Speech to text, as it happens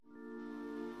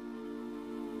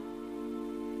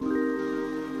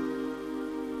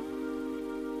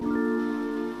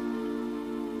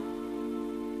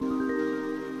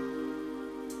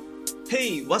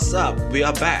Hey, what's up? We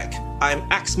are back. I'm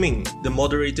X Ming, the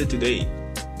moderator today.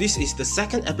 This is the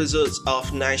second episode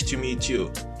of Nice to Meet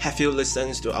You. Have you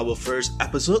listened to our first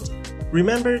episode?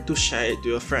 Remember to share it to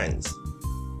your friends.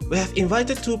 We have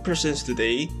invited two persons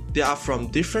today. They are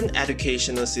from different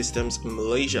educational systems in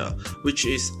Malaysia, which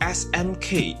is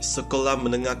SMK, Sekolah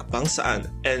Menengah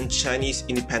Kebangsaan, and Chinese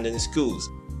Independent Schools.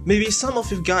 Maybe some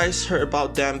of you guys heard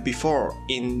about them before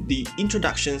in the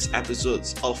introductions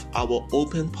episodes of our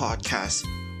open podcast.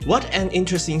 What an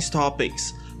interesting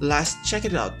topics. Let's check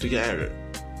it out together.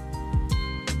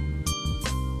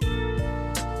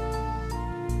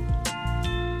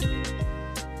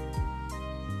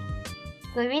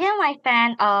 The reason my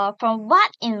fan, from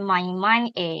what in my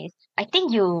mind is, I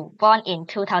think you born in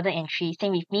 2003,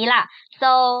 same with me lah.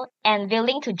 So, and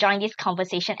willing to join this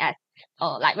conversation as,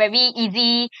 like very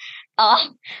easy,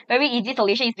 very easy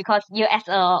solution is because you as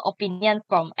a opinion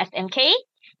from SMK.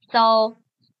 So,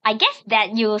 I guess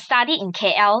that you study in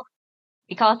KL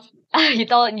because we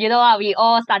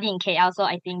all study in KL. So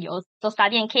I think you also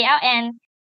study in KL and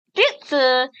due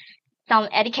to some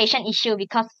education issue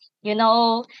because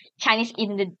Chinese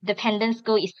independent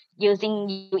school is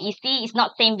using UEC. It's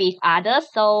not same with others,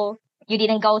 so you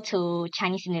didn't go to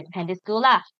Chinese independent school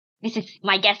lah. This is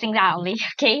my guessing lah only.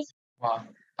 Okay. Well,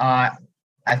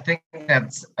 I think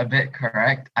that's a bit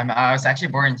correct. I was actually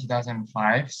born in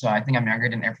 2005, so I think I'm younger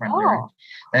than everyone there. Oh.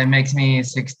 That makes me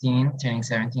 16, turning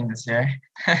 17 this year.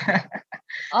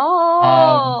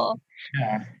 Oh.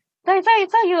 Yeah. So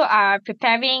you are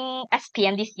preparing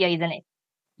SPM this year, isn't it?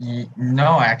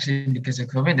 No, actually, because of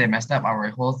COVID, they messed up our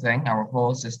whole thing, our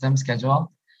whole system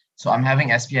schedule. So I'm having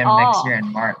SPM next year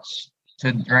in March.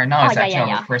 So right now it's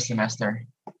actually our first semester.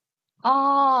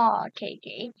 Oh,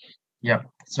 okay. Yep.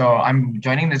 So I'm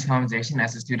joining this conversation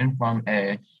as a student from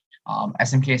a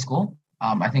SMK school.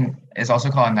 I think it's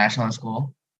also called a national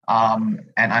school. And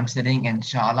I'm studying in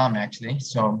Shah Alam actually.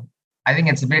 So I think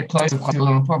it's a bit close to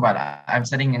Kuala Lumpur, but I'm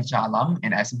studying in Shah Alam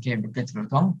in SMK Bukit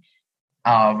Jelutong.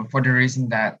 For the reason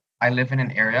that I live in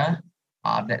an area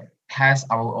that has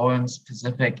our own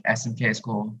specific SMK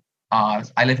school.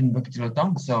 I live in Bukit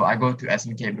Jelutong, so I go to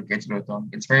SMK Bukit Jelutong.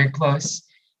 It's very close,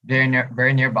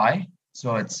 very nearby,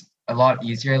 so it's a lot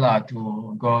easier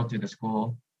to go to the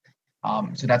school.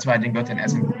 So that's why I didn't go to an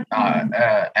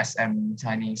SM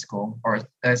Chinese school or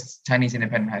a Chinese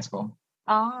Independent High School.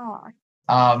 Oh.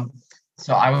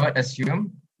 So I would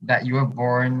assume that you were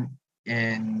born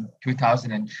in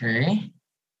 2003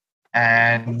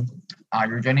 and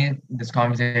you're joining this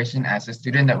conversation as a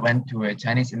student that went to a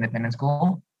Chinese independent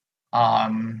school.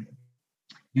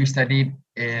 You studied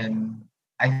in,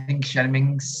 I think,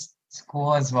 Shenming's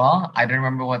school as well. I don't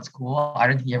remember what school. I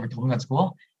don't think he ever told me what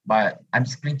school, but I'm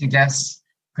just going to guess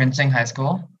Quincheng High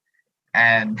School.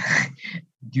 And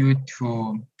due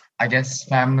to, I guess,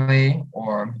 family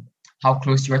or how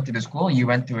close you are to the school, you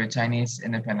went to a Chinese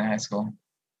independent high school.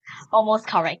 Almost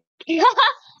correct. Yeah,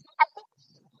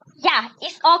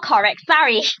 it's all correct.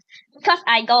 Sorry. Because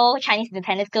I go Chinese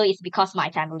independent school is because my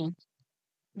family.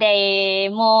 They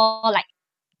more like,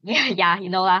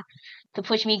 to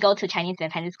push me go to Chinese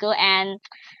independent school. And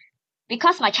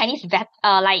because my Chinese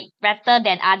better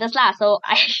than others lah. So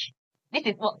this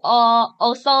is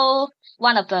also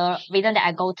one of the reasons that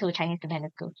I go to Chinese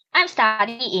independent school. I'm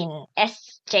studying in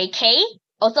SJK,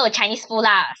 also a Chinese school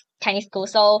lah. Chinese school.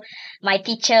 So my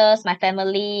teachers, my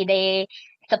family, they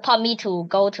support me to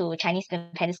go to Chinese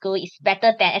independent school. It's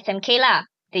better than SMK lah.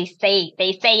 They say,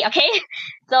 okay.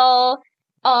 So,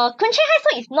 Kunshan High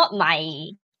School is not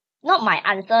my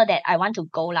answer that I want to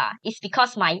go lah. It's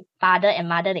because my father and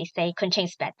mother, they say Kunshan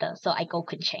is better. So I go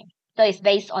Kunshan. So it's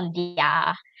based on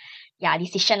their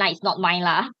decision lah. It's not mine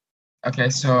lah. Okay,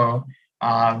 so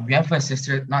we have a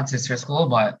not sister school,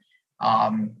 but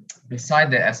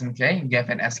beside the SMK, we have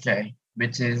an SK,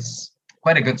 which is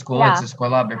quite a good school. Yeah. It's a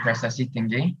Sekolah Berprestasi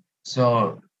Tinggi.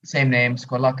 So same name,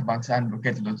 Sekolah Kebangsaan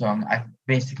Bukit Jelutong. I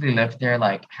basically lived there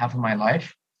like half of my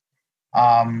life.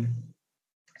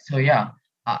 So yeah,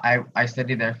 I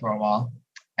studied there for a while,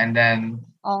 and then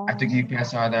I took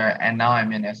UPSR there, and now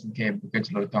I'm in SMK Bukit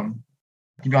Jelutong.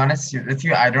 To be honest with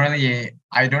you, I don't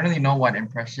really know what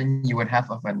impression you would have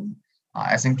of an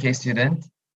SMK student.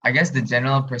 I guess the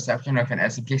general perception of an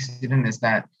SMK student is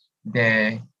that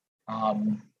they're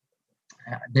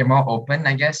more open,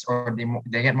 I guess, or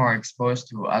they get more exposed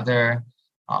to other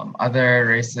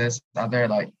races, other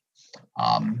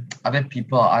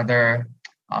people, other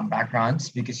backgrounds,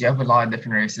 because you have a lot of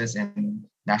different races in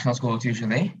national schools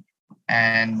usually,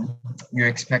 and you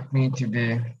expect me to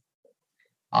be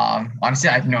Honestly,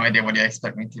 I have no idea what you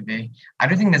expect me to be. I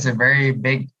don't think there's a very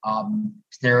big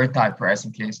stereotype for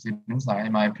SMK students,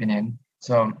 in my opinion.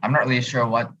 So I'm not really sure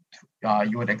what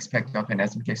you would expect of an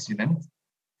SMK student,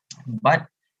 but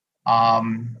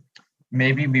um,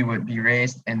 maybe we would be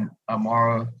raised in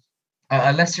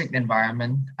a less strict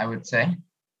environment, I would say,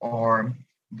 or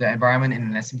the environment in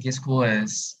an SMK school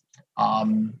is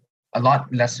um, a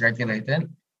lot less regulated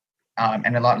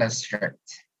and a lot less strict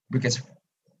because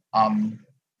um,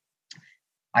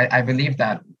 I believe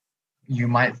that you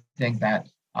might think that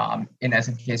in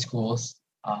SMK schools,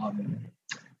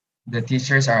 the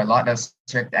teachers are a lot less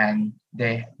strict and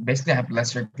they basically have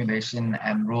less regulation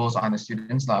and rules on the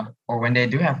students law. Or when they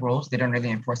do have rules, they don't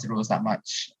really enforce the rules that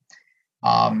much.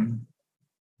 Um,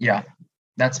 yeah,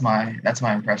 that's my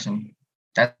impression.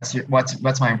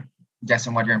 What's my guess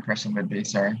on what your impression would be?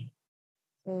 Sorry.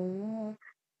 Mm.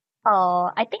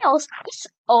 I think it's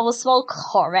also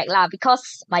correct lah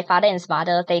because my father and his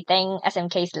mother they think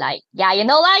SMK is like yeah you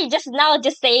know lah you just now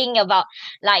just saying about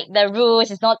like the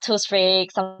rules is not too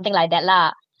strict something like that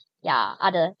lah yeah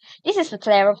other this is a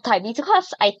stereotype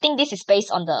because I think this is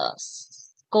based on the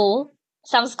school.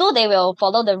 Some school they will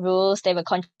follow the rules, they will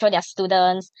control their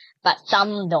students, but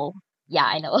some no. Yeah,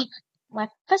 I know. My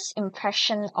first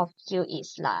impression of you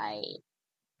is like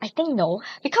I think no,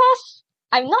 because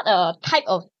I'm not a type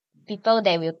of people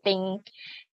that will think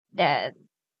that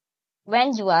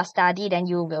when you are study, then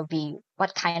you will be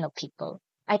what kind of people.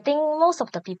 I think most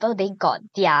of the people they got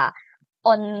their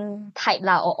own type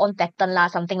lah or own pattern lah,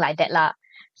 something like that lah.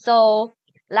 So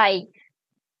like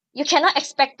you cannot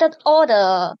expect that all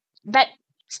the bad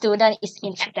student is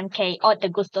in SMK or the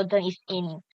good student is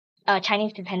in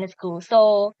Chinese independent school.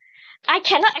 So I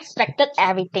cannot expected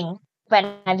everything when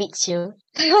I meet you.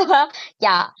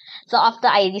 Yeah. So after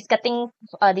I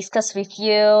discuss with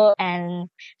you and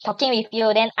talking with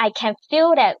you, then I can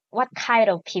feel that what kind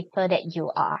of people that you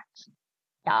are.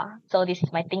 Yeah. So this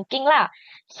is my thinking lah.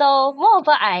 So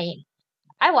moreover, I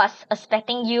was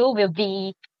expecting you will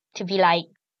be to be like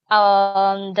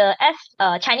the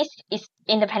Chinese is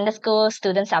independent school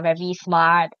students are very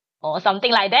smart or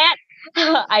something like that.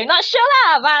 I'm not sure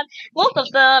lah, but most of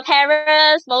the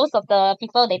parents, most of the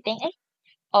people they think,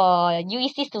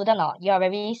 UEC student or you are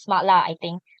very smart lah, I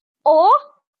think. Or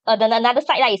then another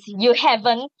side like is you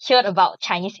haven't heard about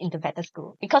Chinese independent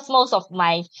school because most of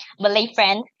my Malay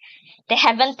friends they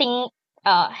haven't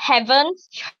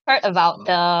heard about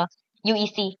the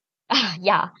UEC.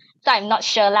 Yeah. So I'm not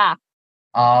sure lah.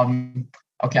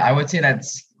 Okay, I would say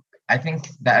I think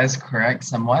that is correct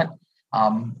somewhat.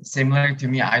 Similar to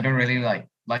me, I don't really like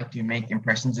to make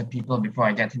impressions of people before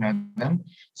I get to know them.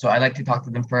 So I like to talk to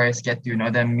them first, get to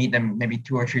know them, meet them maybe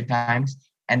 2 or 3 times,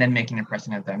 and then make an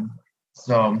impression of them.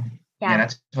 So yeah, Yeah.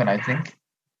 that's what I think.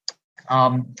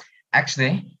 Um,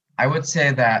 Actually, I would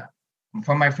say that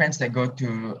for my friends that go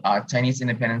to Chinese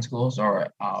independent schools or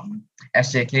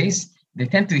SJKs, they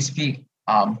tend to speak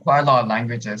quite a lot of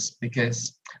languages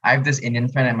because I have this Indian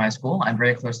friend at my school. I'm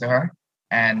very close to her,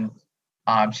 and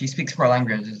she speaks 4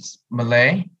 languages: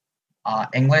 Malay,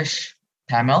 English,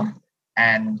 Tamil,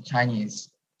 and Chinese.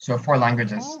 So 4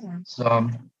 languages. Oh. So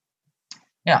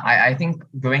yeah, I think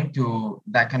going to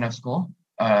that kind of school,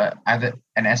 either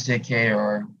an SJK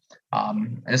or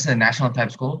just a national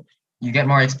type school, you get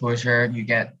more exposure, you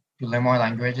get to learn more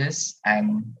languages,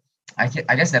 and I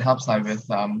guess that helps like with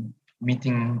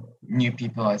meeting new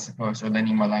people, I suppose, or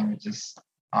learning more languages.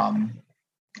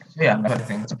 So yeah, that's what I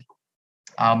think.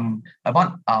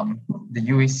 About the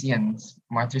UEC and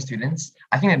master students,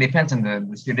 I think it depends on the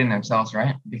student themselves,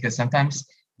 right? Because sometimes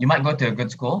you might go to a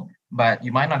good school, but you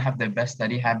might not have the best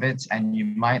study habits, and you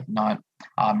might not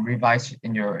revise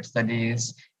in your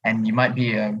studies, and you might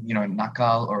be a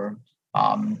nakal or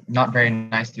not very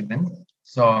nice student.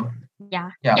 So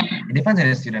Yeah. yeah, it depends on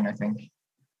the student, I think.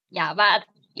 Yeah, but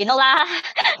you know lah,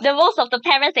 the most of the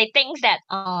parents they think that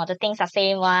the things are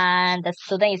same one, the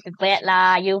student is bad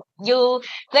lah. You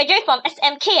graduate from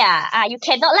SMK you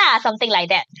cannot lah, something like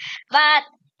that. But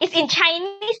it's in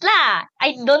Chinese lah.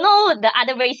 I don't know the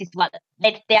other race is what.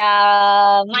 Like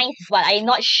their minds is what. I'm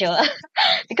not sure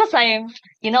because I'm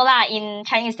lah in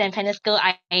Chinese independent school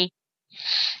I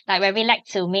like very like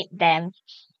to meet them.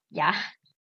 Yeah.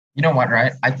 You know what,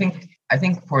 right? I think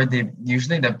for the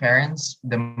usually the parents,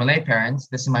 the Malay parents,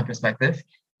 this is my perspective,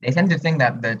 they tend to think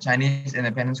that the Chinese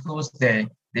independent schools they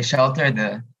shelter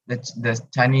the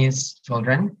Chinese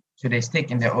children, so they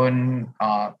stick in their own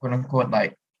quote unquote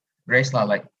like race law.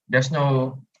 Like there's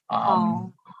no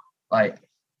Oh. like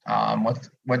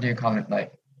what do you call it,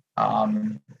 like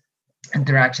um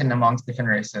interaction amongst different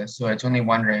races. So it's only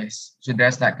one race. So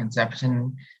there's that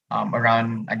conception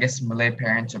around, I guess, Malay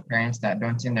parents or parents that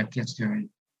don't send their kids to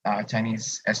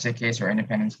Chinese SJKs or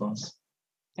independent schools.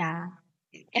 Yeah.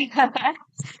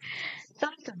 So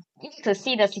to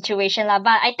see the situation lah,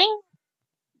 but I think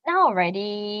now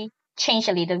already changed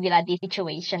a little bit like this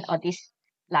situation or this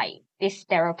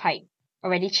stereotype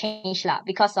already changed lah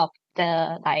because of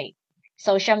the like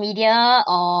social media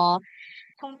or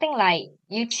something like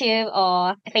YouTube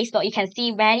or Facebook. You can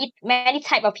see many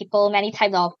type of people, many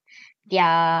type of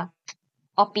their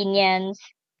opinions.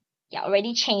 Yeah,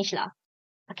 already changed lah.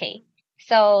 Okay.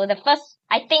 So the first,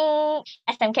 I think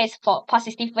SMK is for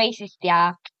positive ways is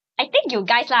their. I think you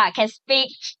guys lah can speak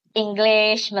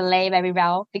English, Malay very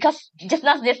well because just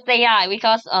not this day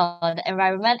because the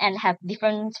environment and have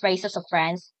different races of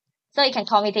friends, so you can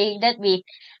communicate with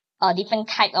different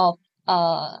type of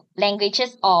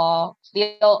languages or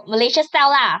Malaysia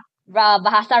style lah,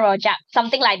 bahasa rojak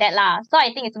something like that lah. So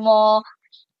I think it's more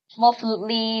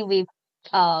fluently with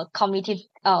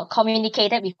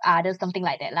communicated with others, something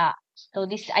like that lah. So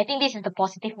this I think this is the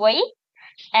positive way.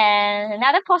 And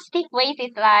another positive way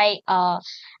is like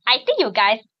I think you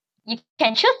guys you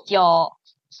can choose your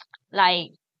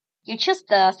like you choose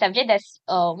the subject that's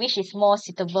which is more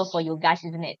suitable for you guys,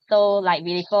 isn't it? So like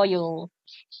before you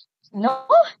no,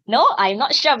 no, I'm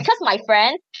not sure because my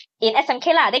friends in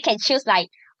SMK lah, they can choose like,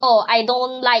 oh, I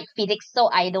don't like physics, so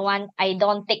I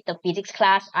don't take the physics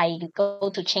class. I go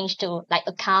to change to like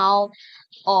account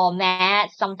or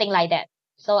math, something like that.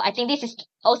 So I think this is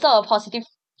also a positive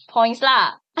points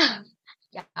lah.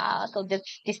 Yeah, so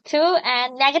this two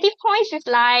and negative points is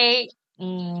like,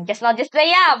 just not just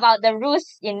say about the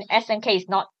rules in SMK is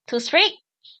not too strict.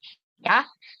 Yeah,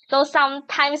 so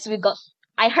sometimes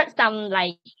I heard some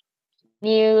like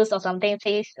news or something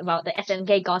says about the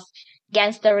SNK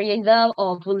gangsterism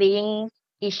or bullying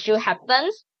issue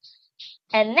happens.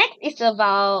 And next is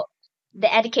about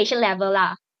the education level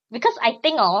lah. Because I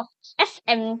think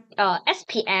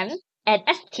SPM and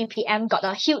STPM got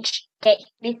a huge gap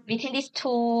between these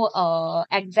two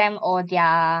exam or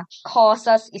their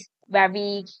courses is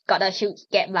very got a huge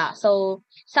gap lah. So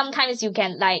sometimes you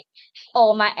can like,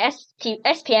 oh my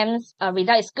SPM's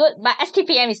result is good, but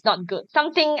STPM is not good.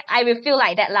 Something I will feel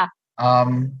like that lah.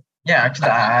 Yeah, actually,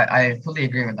 I fully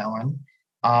agree with that one.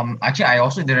 Actually, I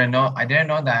didn't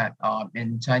know that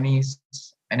in Chinese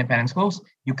independent schools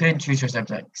you couldn't choose your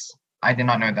subjects. I did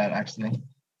not know that actually,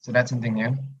 so that's something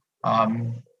new.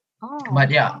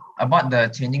 But yeah, about the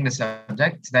changing the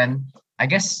subjects, then I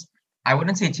guess I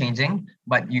wouldn't say changing,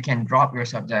 but you can drop your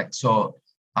subject. So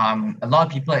a lot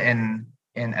of people in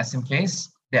SMKs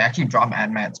they actually drop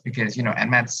AdMaths because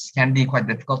AdMaths can be quite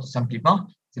difficult to some people,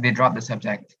 so they drop the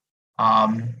subject.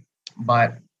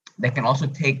 But they can also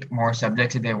take more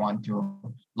subjects if they want to.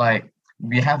 Like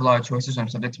we have a lot of choices on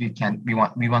subjects we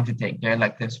want to take. They're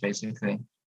electives basically.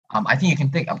 I think you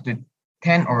can take up to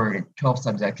 10 or 12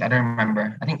 subjects. I don't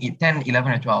remember. I think 10,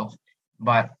 11 or 12.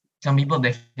 But some people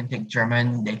they can take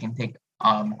German, they can take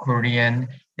Korean,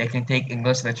 they can take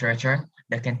English literature,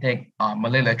 they can take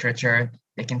Malay literature,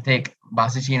 they can take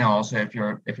Bahasa Cina also if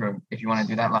you want to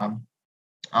do that.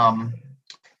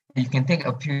 You can take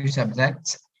a few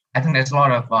subjects. I think there's a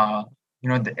lot of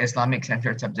the Islamic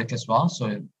centered subjects as well.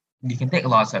 So you can take a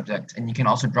lot of subjects and you can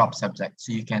also drop subjects.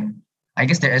 So you can, I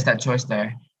guess there is that choice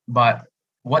there. But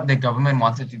what the government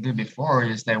wanted to do before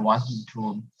is they wanted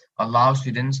to allow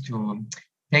students to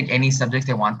take any subjects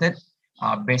they wanted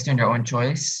based on their own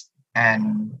choice.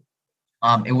 And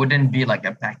it wouldn't be like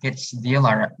a package deal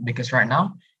because right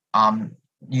now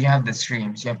you have the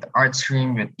streams. You have the art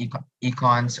stream with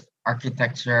econs,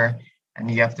 architecture, and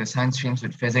you have the science streams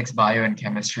with physics, bio, and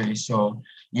chemistry. So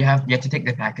you have to take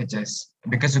the packages.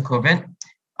 Because of COVID,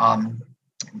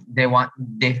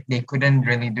 they couldn't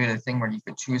really do the thing where you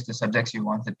could choose the subjects you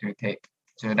wanted to take.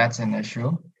 So that's an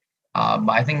issue. But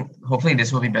I think hopefully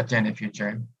this will be better in the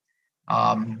future.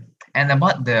 And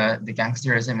about the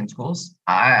gangsterism in schools,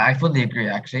 I fully agree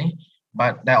actually.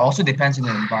 But that also depends on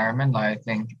the environment, I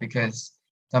think, because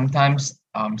sometimes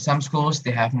some schools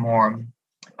they have more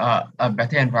a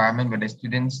better environment where the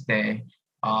students they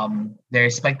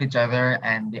respect each other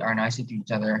and they are nice to each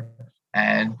other,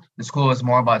 and the school is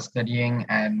more about studying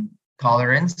and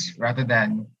tolerance rather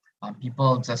than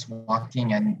people just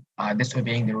walking and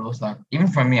disobeying the rules. Like even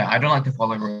for me, I don't like to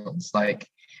follow rules. Like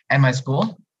at my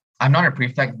school, I'm not a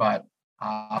prefect, but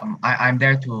I'm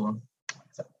there to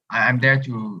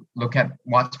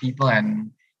watch people,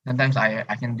 and sometimes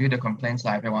I can do the complaints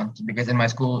if I want to, because in my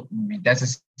school there's a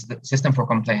system for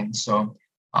complaints. So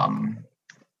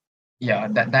yeah,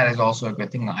 that is also a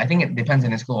good thing. I think it depends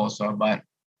on the school also, but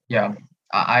Yeah,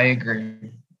 I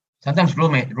agree. Sometimes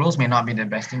rules may not be the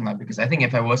best thing, because I think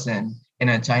if I was in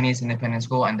a Chinese independent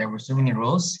school and there were so many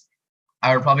rules,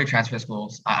 I would probably transfer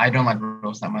schools. I don't like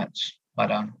rules that much.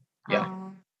 But yeah.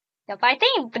 Yeah, but I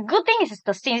think the good thing is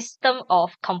the system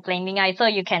of complaining. Right? So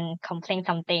you can complain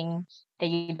something that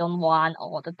you don't want,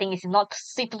 or the thing is not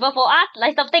suitable for us,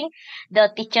 like something the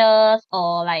teachers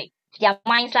or like their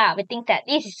minds lah, we think that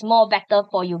this is more better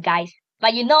for you guys.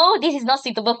 But this is not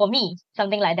suitable for me.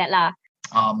 Something like that lah.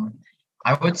 Um,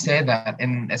 I would say that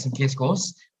in SMK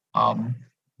schools,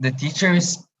 the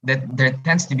teachers that there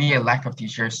tends to be a lack of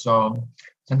teachers. So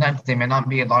sometimes there may not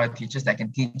be a lot of teachers that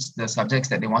can teach the subjects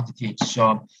that they want to teach.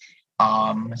 So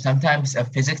sometimes a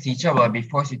physics teacher will be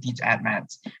forced to teach ed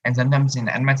maths, and sometimes an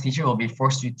ed maths teacher will be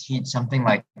forced to teach something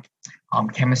like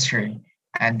chemistry,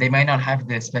 and they might not have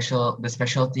the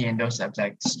specialty in those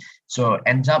subjects. So it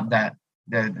ends up that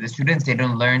the students, they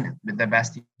don't learn with the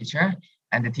best teacher,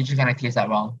 and the teacher kind of teaches that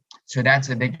well. So that's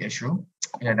a big issue.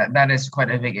 Yeah, that is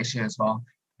quite a big issue as well.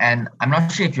 And I'm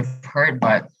not sure if you've heard,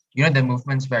 but the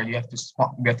movements where you have to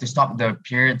stop the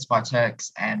period spot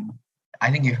checks, and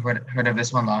I think you've heard of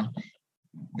this one, Long.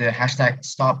 The hashtag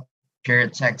stop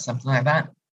period checks, something like that.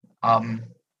 Um,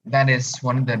 that is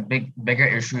one of the bigger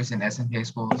issues in SMK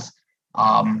schools.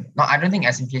 No, I don't think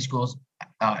SMK schools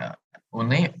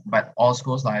only, but all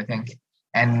schools, I think,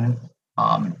 and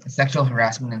sexual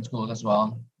harassment in schools as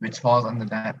well, which falls under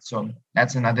that. So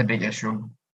that's another big issue.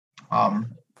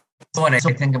 Um, so what I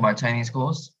think about Chinese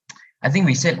schools, I think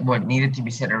we said what needed to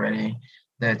be said already.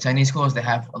 The Chinese schools, they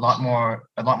have a lot more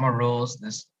rules.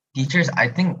 This teachers, I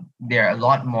think they're a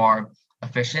lot more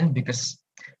efficient because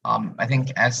I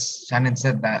think, as Shannon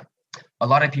said, that a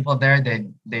lot of people there,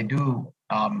 they do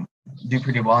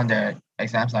pretty well in their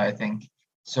exams, I think.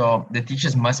 So the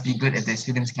teachers must be good if the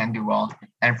students can do well.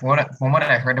 And from what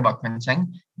I heard about Quincheng,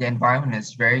 the environment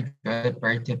is very good,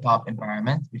 very tip-top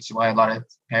environment, which is why a lot of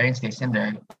parents, they send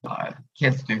their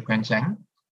kids to Quincheng.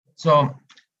 So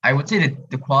I would say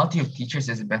that the quality of teachers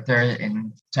is better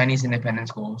in Chinese independent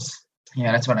schools.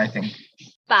 Yeah, that's what I think.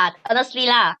 But honestly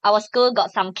lah, our school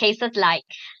got some cases like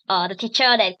the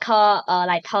teacher that call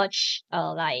like touch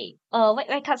like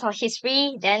what class of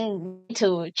history, then need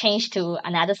to change to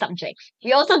another subject.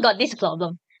 We also got this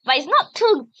problem. But it's not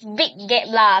too big gap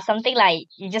lah. Something like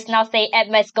you just now say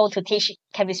let's go to teach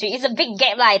chemistry. It's a big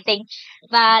gap lah, I think.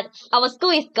 But our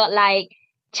school is got like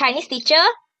Chinese teacher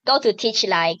go to teach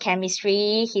like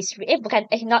chemistry, history.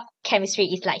 Not chemistry.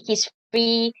 It's like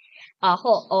history,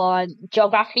 or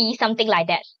geography, something like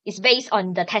that. It's based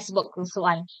on the textbook also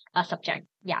one subject.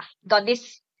 Yeah, got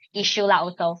this issue lah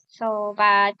also. So,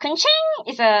 but Kunching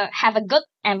is have a good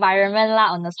environment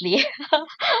lah. Honestly,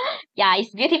 yeah,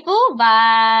 it's beautiful,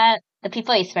 but the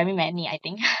people is very many. I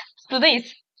think student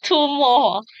is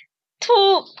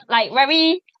too like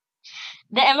very.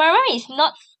 The environment is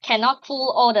not cannot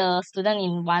pull all the student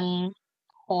in one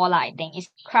hall lah. I think it's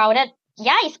crowded.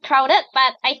 Yeah, it's crowded,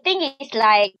 but I think it's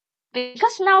like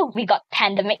because now we got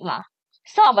pandemic ma.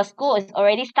 So our school is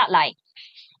already start like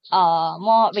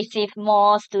more receive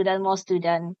more student.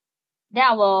 Then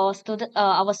our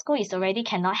school is already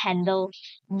cannot handle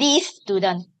these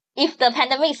student. If the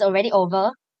pandemic is already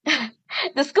over,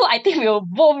 the school I think will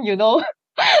boom.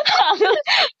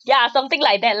 Yeah, something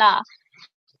like that lah.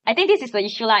 I think this is the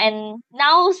issue lah. And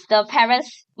now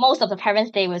most of the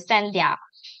parents, they will send their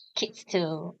kids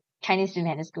to Chinese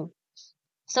independent school.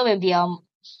 So it will be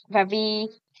very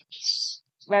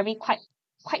very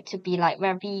quite to be like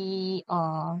very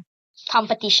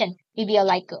competition. Will be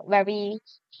like very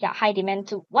high demand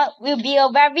to what will be a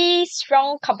very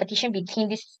strong competition between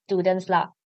these students lah.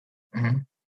 Mhm.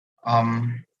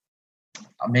 Um,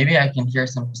 Maybe I can hear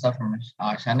some stuff from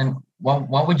Shannon. What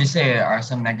would you say are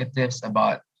some negatives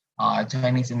about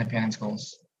Chinese independent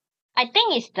schools? I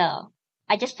think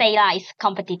I just say lah, it's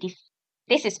competitive.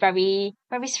 This is very,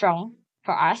 very strong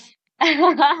for us.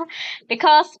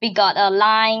 Because we got a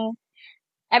line,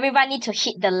 everyone need to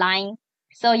hit the line.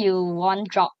 So you won't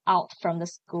drop out from the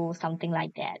school, something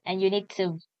like that. And you need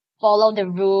to follow the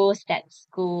rules that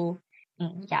school,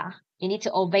 you need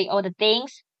to obey all the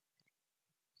things.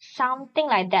 Something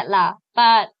like that lah.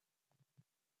 But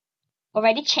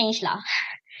already changed lah.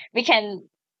 We can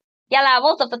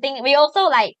most of the thing we also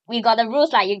like we got the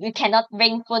rules like you cannot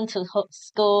bring phone to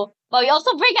school, but we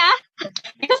also bring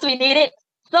because we need it,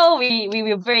 so we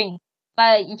will bring,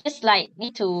 but you just like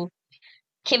need to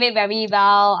keep it very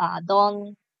well.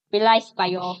 Don't realize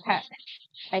by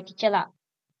by teacher lah.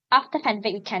 After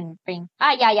pandemic we can bring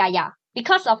yeah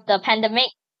because of the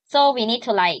pandemic, so we need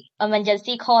to like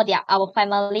emergency call our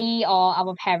family or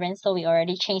our parents, so we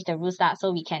already changed the rules lah,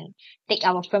 so we can take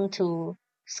our phone to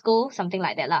school, something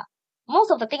like that lah. Most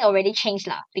of the thing already changed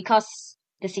lah because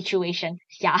the situation.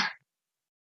 Yeah.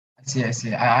 I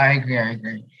see. I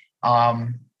agree.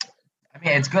 Um, I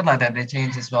mean, it's good like that they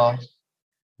changed as well.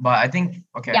 But I think,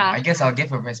 okay, Yeah. I guess I'll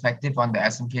give a perspective on the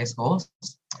SMK schools.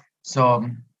 So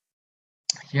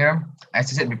here,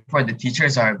 as I said before, the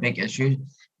teachers are a big issue.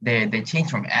 They change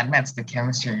from admats to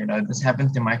chemistry. You know, this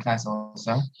happened to my class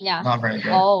also. Yeah. Not very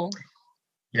good. Oh.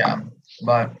 Yeah,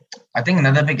 but I think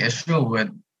another big issue with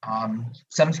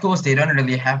some schools, they don't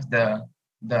really have the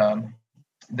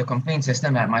the complaint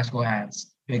system that my school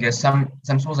has, because some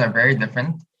schools are very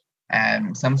different,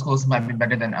 and some schools might be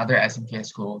better than other SMK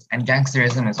schools. And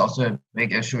gangsterism is also a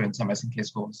big issue in some SMK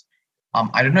schools.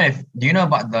 I don't know if do you know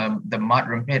about the mat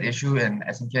rumpet issue in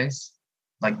SMKs,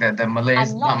 like the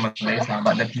Malays, I'm not not Malays sure. now,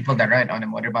 but the people that ride on the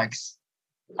motorbikes.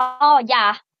 Oh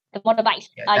yeah, the motorbikes.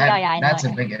 Yeah, Yeah, I know that's a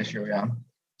it. big issue. Yeah,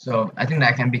 so I think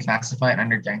that can be classified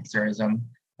under gangsterism.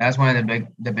 That's one of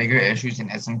the bigger issues in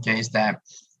SMKs that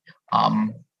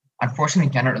um unfortunately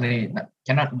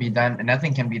cannot be done, and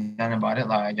nothing can be done about it,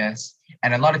 like I guess.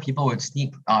 And a lot of people would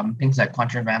sneak things like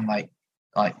contraband, like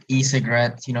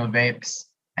e-cigarettes, you know, vapes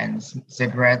and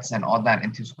cigarettes and all that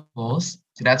into schools.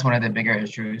 So that's one of the bigger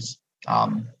issues.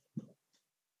 Um,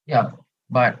 yeah,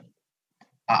 but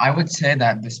I would say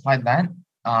that despite that,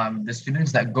 the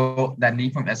students that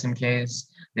leave from SMKs,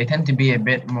 they tend to be a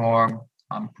bit more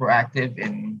proactive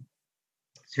in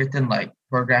certain like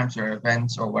programs or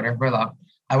events or whatever. Like,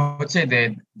 I would say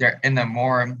they're in a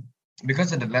more,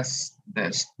 because of the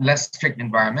less strict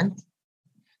environment,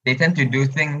 they tend to do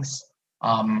things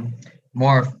um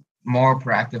more more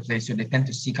proactively. So they tend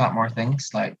to seek out more things.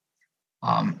 Like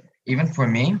even for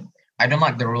me, I don't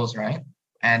like the rules, right?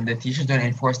 And the teachers don't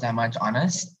enforce that much on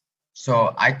us.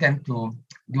 So I tend to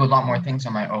do a lot more things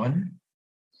on my own,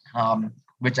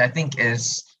 which I think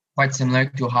is quite similar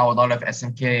to how a lot of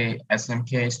SMK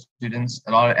students,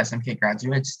 a lot of SMK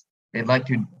graduates, they like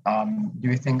to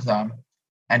do things.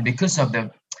 And because of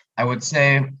I would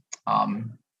say,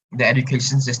 um, the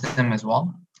education system as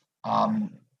well.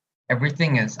 Um,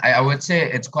 everything is, I would say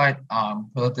it's quite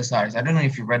politicized. I don't know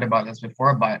if you read about this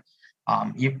before, but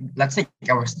let's take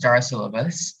our STAR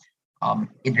syllabus.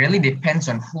 It really depends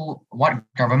on what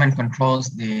government controls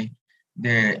the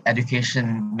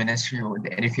education ministry or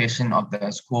the education of the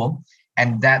school,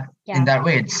 and that in Yeah. that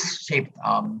way it's shaped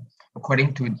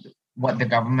according to what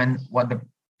the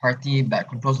party that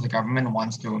controls the government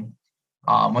wants to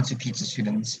teach the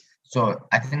students. So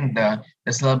I think the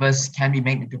syllabus can be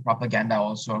made into propaganda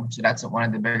also. So that's one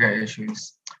of the bigger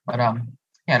issues. But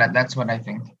yeah, that's what I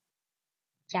think.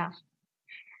 Yeah.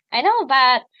 I know,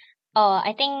 but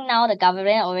I think now the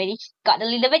government already got a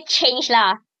little bit changed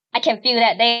lah. I can feel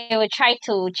that they will try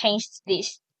to change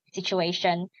this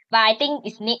situation, but I think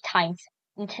it's need time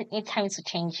to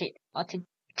change it, or to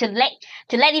let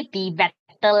to let it be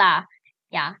better lah.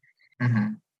 Yeah.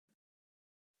 Hmm.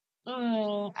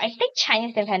 I think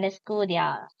Chinese independent school,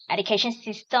 their education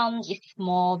system is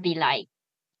more be like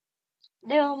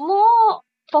they're more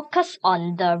focused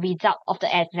on the result of the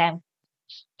exam.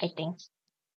 I think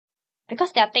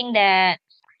because they think that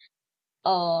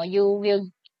you will,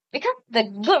 because the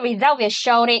good result will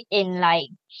show it in like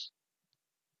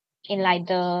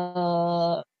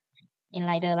the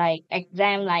like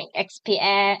exam like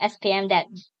XPM SPM that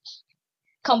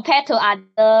compared to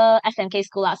other SMK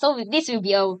school lah. So this will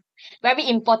be a very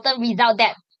important result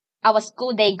that our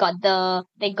school they got the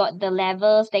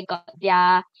levels, they got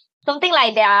their something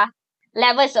like their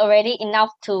levels already enough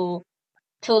to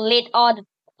lead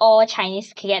all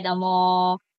Chinese to get a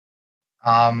more.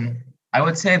 I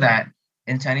would say that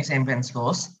in Chinese independent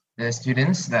schools, the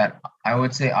students that I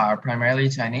would say are primarily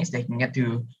Chinese, they can get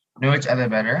to know each other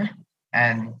better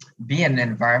and be in an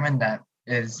environment that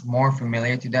is more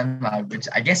familiar to them, which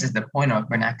I guess is the point of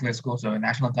vernacular schools or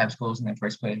national type schools in the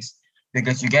first place,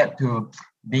 because you get to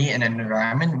be in an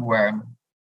environment where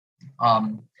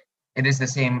um, it is the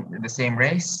same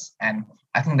race. And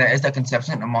I think there is a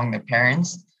conception among the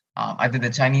parents, either the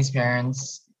Chinese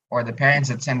parents or the parents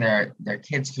that send their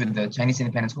kids to the Chinese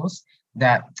independent schools,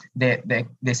 that they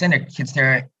send their kids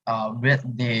there with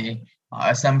the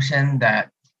assumption that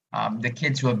the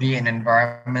kids will be in an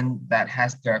environment that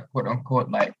has their quote unquote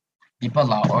like people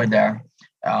or their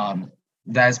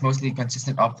that is mostly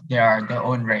consistent of their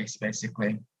own race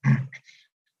basically.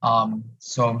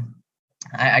 So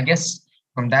I guess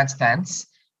from that stance,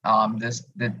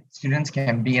 the students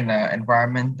can be in an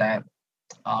environment that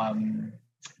um,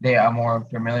 they are more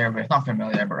familiar with, not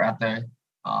familiar, but rather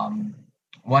um,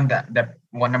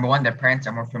 number one, their parents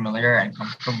are more familiar and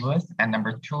comfortable with, and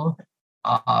number two,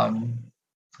 um,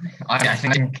 I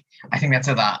think that's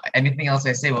it. Anything else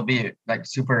I say will be like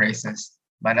super racist.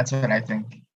 But that's what I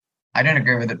think. I don't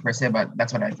agree with it per se, but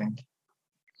that's what I think.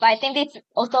 But I think this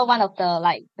also one of the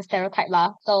like the stereotype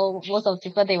lah. So most of the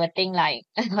people they will think like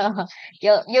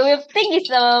you will think it's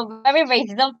a very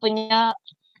racism punya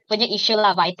issue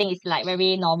lah, but I think it's like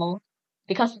very normal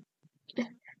because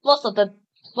most of the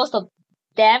most of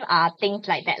them are things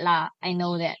like that lah. I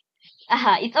know that.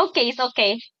 It's okay, it's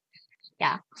okay.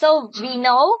 Yeah. So we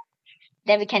know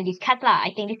then we can discuss lah.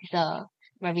 I think this is a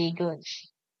very good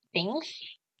things.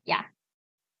 Yeah.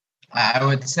 I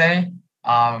would say,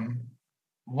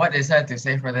 what is that to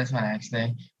say for this one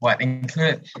actually? What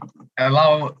include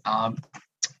allow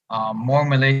more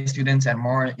Malay students and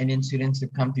more Indian students to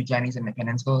come to Chinese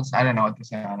independent schools? I don't know what to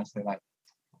say honestly. Like,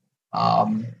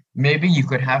 maybe you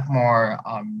could have more.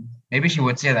 Maybe she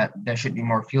would say that there should be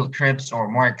more field trips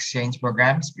or more exchange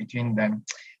programs between the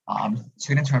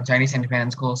students from Chinese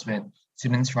independent schools with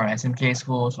students from SMK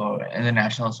schools or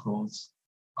international schools.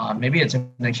 Maybe it's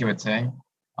something she would say.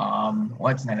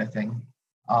 What's another thing?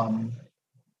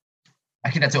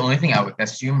 Actually, that's the only thing I would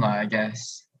assume, I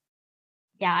guess.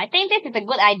 Yeah, I think this is a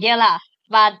good idea lah,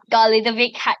 but got a little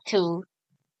bit hard to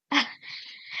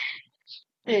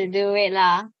do it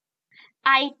lah.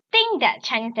 I think that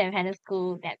Chinese independent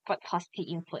school that brought positive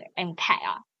input impact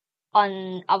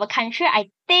on our country. I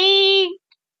think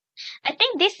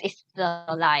this is the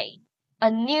like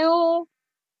a new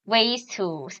ways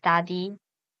to study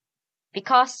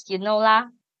because you know lah,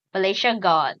 Malaysia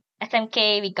got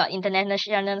SMK, we got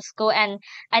international school, and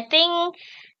I think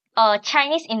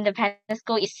Chinese independent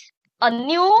school is a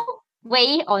new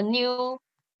way or new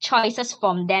choices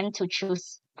from them to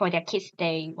choose for their kids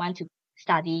they want to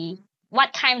study,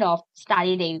 what kind of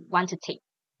study they want to take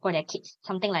for their kids,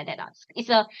 something like that.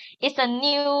 It's a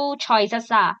new choices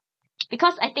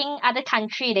because I think other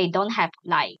country they don't have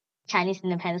like Chinese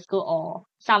independent school or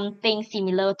something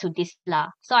similar to this lah.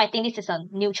 So I think this is a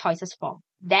new choices from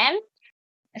them.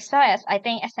 As far as I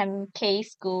think SMK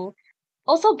school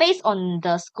also based on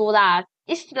the school lah.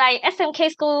 It's like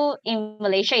SMK school in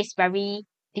Malaysia is very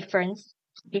different,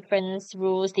 different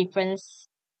rules, different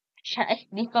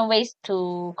ways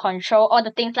to control all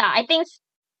the things lah. I think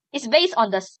it's based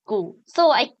on the school.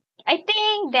 So I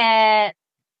think that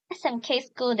SMK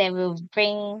school they will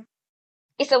bring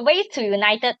it's a way to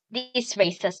unite these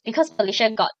races because Malaysia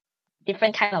got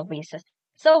different kind of races.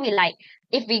 So we like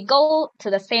if we go to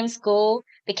the same school,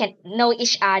 we can know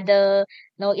each other,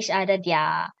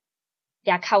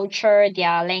 their culture,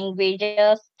 their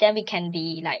languages, then we can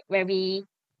be like very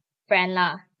friend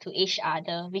lah to each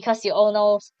other because you all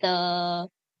know the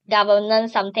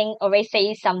government something always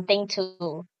say something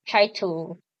to try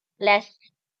to less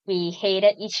we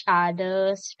hated each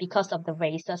others because of the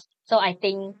races. So I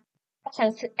think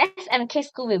SMK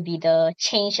school will be the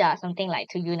change something like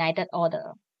to united all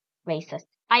the races.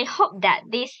 I hope that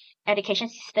this education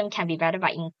system can be better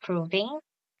by improving.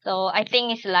 So I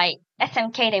think it's like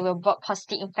SMK they will brought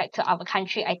positive impact to our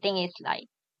country. I think it's like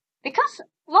because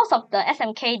most of the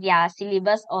SMK their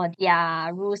syllabus or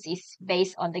their rules is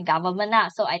based on the government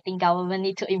so I think government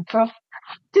need to improve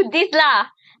to this lah.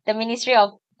 The Ministry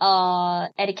of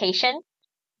Education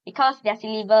because their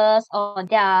syllabus or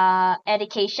their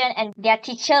education and their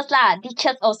teachers lah.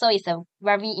 Teachers also is a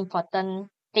very important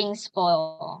things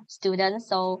for students.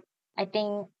 So I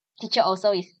think teacher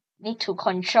also is need to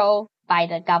control by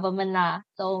the government lah.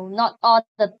 So not all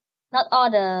the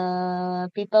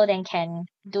people then can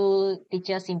do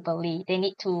teacher simply. They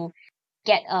need to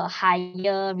get a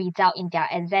higher result in their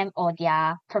exam or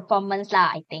their performance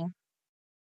lah, I think.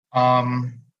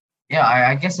 Yeah,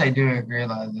 I guess I do agree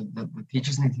that the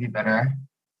teachers need to be better.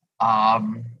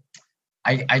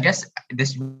 I guess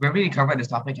we really covered this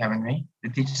topic, haven't we? The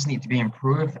teachers need to be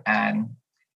improved, and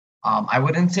I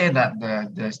wouldn't say that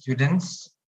the students.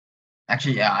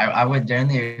 Actually, yeah, I would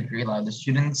generally agree. Like the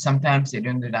students sometimes they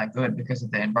don't do that good because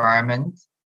of the environment.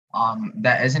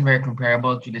 That isn't very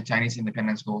comparable to the Chinese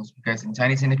independent schools because in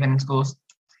Chinese independent schools,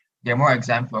 they're more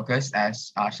exam focused,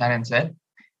 as Shannon said.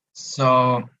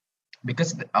 So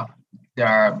because of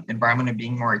their environment of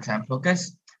being more exam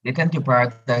focused, they tend to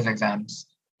prioritize exams.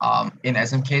 In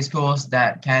SMK schools,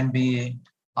 that can be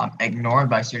ignored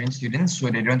by certain students,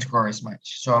 so they don't score as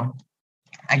much. So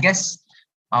I guess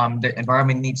the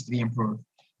environment needs to be improved.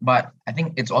 But I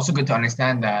think it's also good to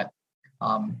understand that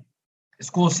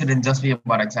school shouldn't just be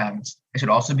about exams. It should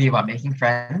also be about making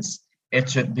friends. It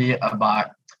should be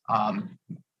about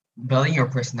building your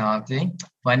personality,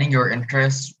 finding your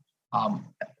interests,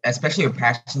 especially your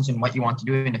passions and what you want to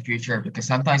do in the future. Because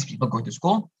sometimes people go to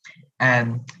school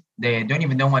and they don't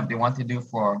even know what they want to do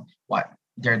for what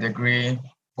their degree,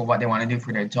 for what they want to do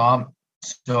for their job.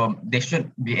 So they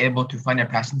should be able to find their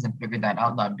passions and figure that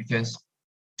out loud, because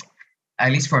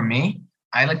at least for me,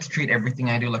 I like to treat everything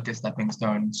I do like a stepping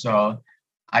stone. So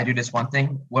I do this one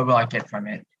thing, what will I get from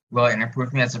it? Will it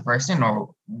improve me as a person,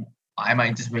 or am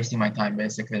I just wasting my time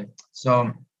basically?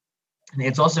 So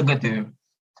it's also good to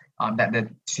that the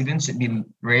students should be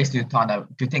raised to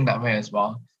think that way as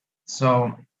well.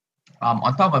 So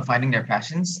on top of finding their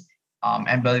passions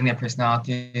and building their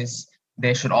personalities,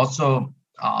 they should also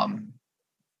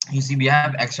you see, we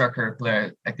have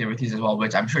extracurricular activities as well,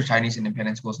 which I'm sure Chinese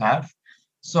independent schools have.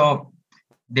 So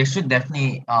they should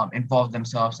definitely involve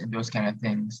themselves in those kind of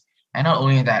things. And not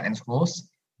only that, in schools,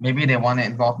 maybe they want to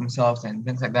involve themselves in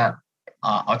things like that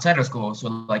outside of school. So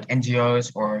like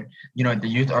NGOs or the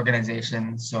youth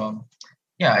organizations. So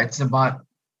yeah, it's about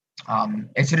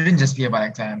it shouldn't just be about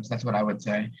exams. That's what I would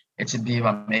say. It should be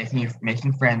about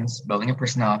making friends, building a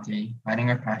personality, finding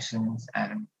your passions,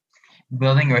 and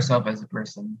building yourself as a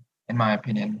person, in my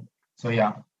opinion. So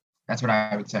yeah, that's what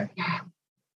I would say.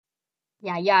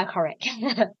 Yeah, you are correct.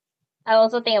 I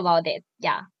also think about it.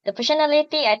 Yeah, the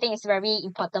personality I think is very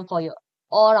important for you,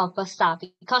 all of us stuff,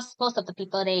 because most of the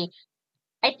people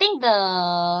I think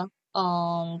the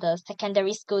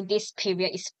secondary school this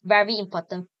period is very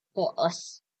important for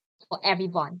us, for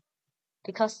everyone,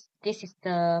 because this is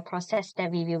the process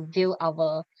that we will build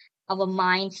our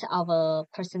minds, our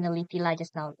personality, like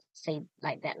just now say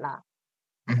like that lah.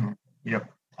 Hmm. Yep,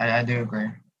 I do agree.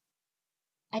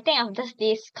 I think after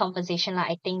this conversation,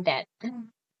 like I think that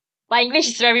my English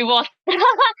is very worse.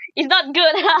 It's not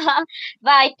good.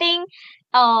 But I think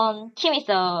Kim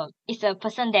is a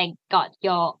person that got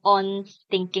your own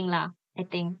thinking lah. I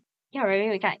think you're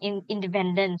very kind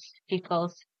independent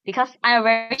people, because I'm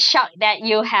very shocked that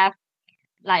you have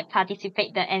like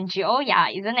participate the NGO. Yeah,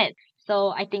 isn't it?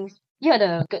 So I think you're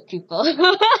the good people.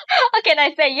 How can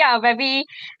I say? Yeah, very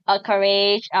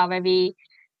courage, very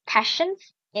passion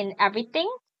in everything.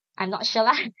 I'm not sure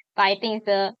lah, but I think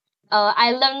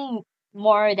I learn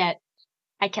more that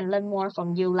I can learn more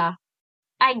from you lah.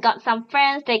 I got some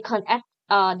friends they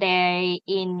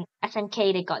in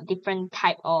SMK they got different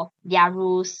type of their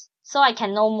rules, so I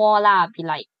can know more lah. Be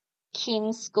like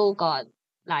Kim's school got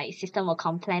like system of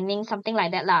complaining something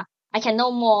like that lah. I can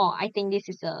know more. I think this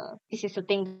is a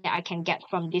thing that I can get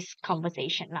from this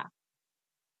conversation lah.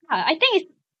 I think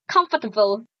it's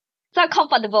comfortable, so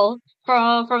comfortable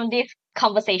from this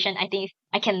conversation. I think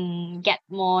I can get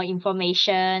more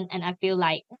information, and I feel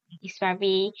like it's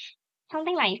very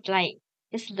something like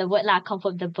this is the word lah,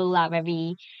 comfortable lah,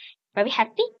 very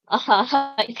happy.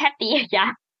 It's happy,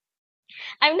 yeah.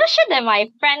 I'm not sure that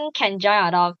my friend can join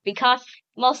or not, because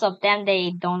most of them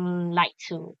they don't like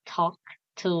to talk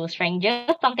to strangers,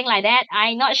 something like that.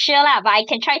 I'm not sure lah, but I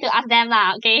can try to ask them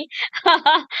lah. Okay.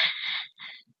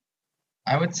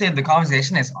 I would say the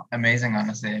conversation is amazing,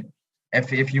 honestly.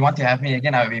 If you want to have me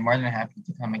again, I would be more than happy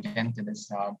to come again to this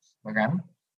program.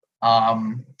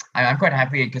 Um, I'm quite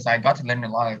happy because I got to learn a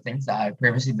lot of things that I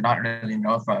previously did not really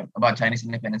know about Chinese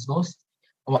independent schools.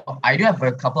 Well, I do have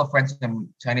a couple of friends in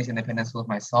Chinese independent schools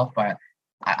myself, but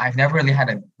I've never really had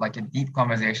a deep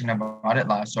conversation about it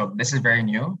last. So this is very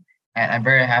new, and I'm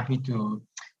very happy to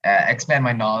expand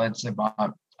my knowledge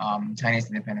about Chinese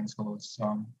independent schools.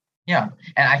 So yeah,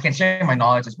 and I can share my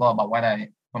knowledge as well about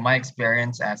from my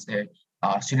experience as a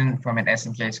student from an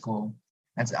SMK school.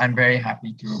 And I'm very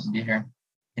happy to be here.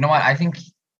 You know what? I think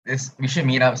we should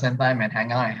meet up sometime and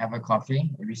hang out and have a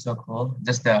coffee. It'd be so cool.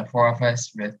 Just the four of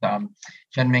us with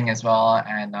Ming as well,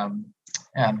 and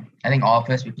yeah, I think all of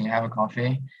us we can have a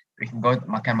coffee. We can go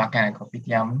makan at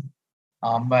kopitiam.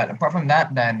 But apart from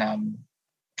that, then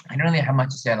I don't really have much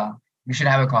to say lah. We should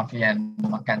have a coffee and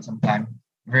makan sometime.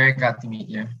 Very glad to meet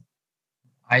you.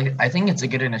 I think it's a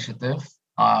good initiative.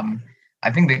 I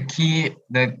think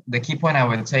the key point I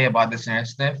would say about this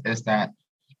initiative is that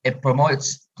it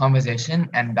promotes conversation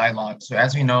and dialogue. So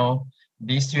as we know,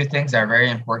 these two things are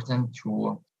very important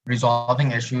to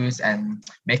resolving issues and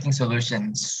making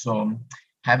solutions. So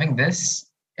having this,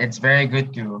 it's very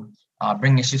good to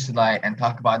bring issues to light and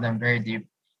talk about them very deep,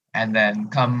 and then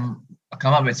come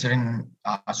up with certain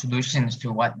solutions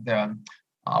to what the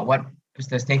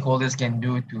stakeholders can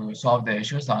do to solve the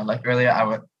issues. Like earlier,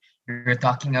 we were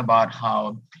talking about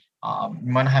how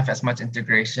we want to have as much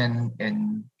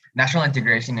national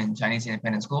integration in Chinese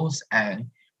independent schools, and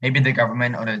maybe the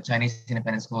government or the Chinese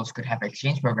independent schools could have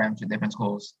exchange programs with different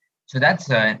schools. So that's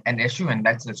an issue, and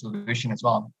that's a solution as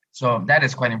well. So that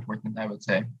is quite important, I would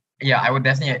say. Yeah, I would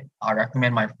definitely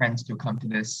recommend my friends to come to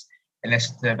this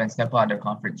initiative and step out of their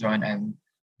comfort zone and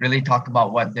really talk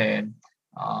about what they're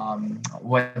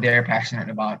passionate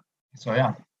about. So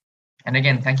yeah. And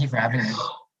again, thank you for having me.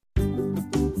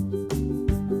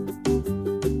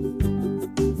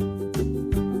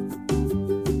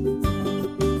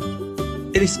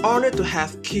 It is honored to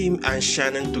have Kim and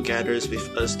Shannon together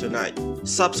with us tonight.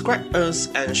 Subscribe us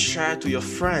and share to your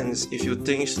friends if you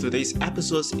think today's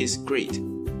episode is great.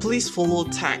 Please follow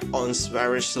Tag on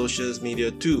various social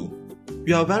media too.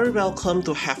 You are very welcome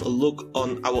to have a look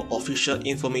on our official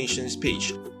information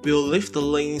page. We'll leave the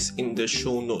links in the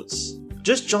show notes.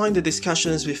 Just join the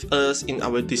discussions with us in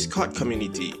our Discord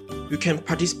community. You can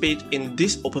participate in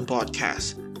this open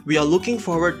podcast. We are looking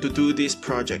forward to do these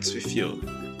projects with you.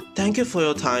 Thank you for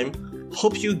your time.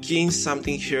 Hope you gain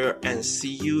something here and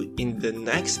see you in the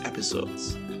next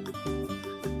episodes.